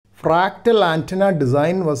Fractal antenna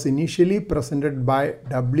design was initially presented by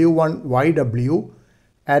W1YW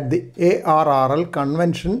at the ARRL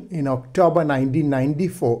convention in October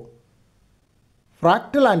 1994.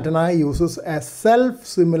 Fractal antenna uses a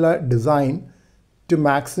self-similar design to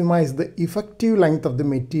maximize the effective length of the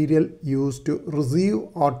material used to receive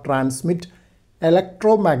or transmit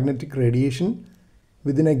electromagnetic radiation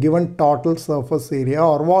within a given total surface area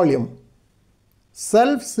or volume.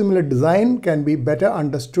 Self-similar design can be better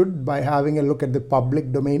understood by having a look at the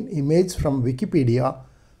public domain image from Wikipedia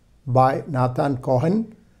by Nathan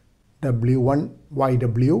Cohen,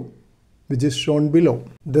 W1YW, which is shown below.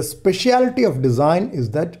 The specialty of design is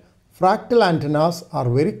that fractal antennas are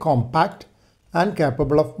very compact and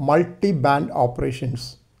capable of multi-band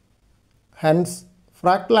operations. Hence,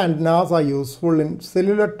 fractal antennas are useful in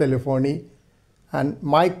cellular telephony and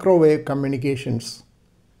microwave communications.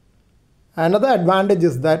 Another advantage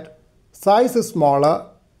is that size is smaller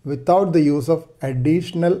without the use of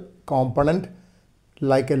additional component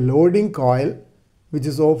like a loading coil, which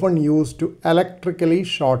is often used to electrically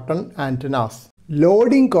shorten antennas.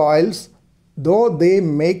 Loading coils, though they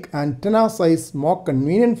make antenna size more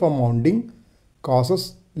convenient for mounting,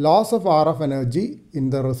 causes loss of RF energy in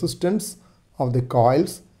the resistance of the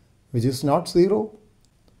coils, which is not zero.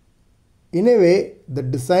 In a way, the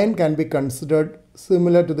design can be considered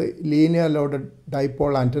similar to the linear loaded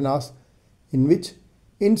dipole antennas, in which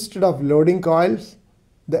instead of loading coils,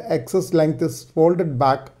 the excess length is folded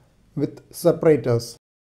back with separators.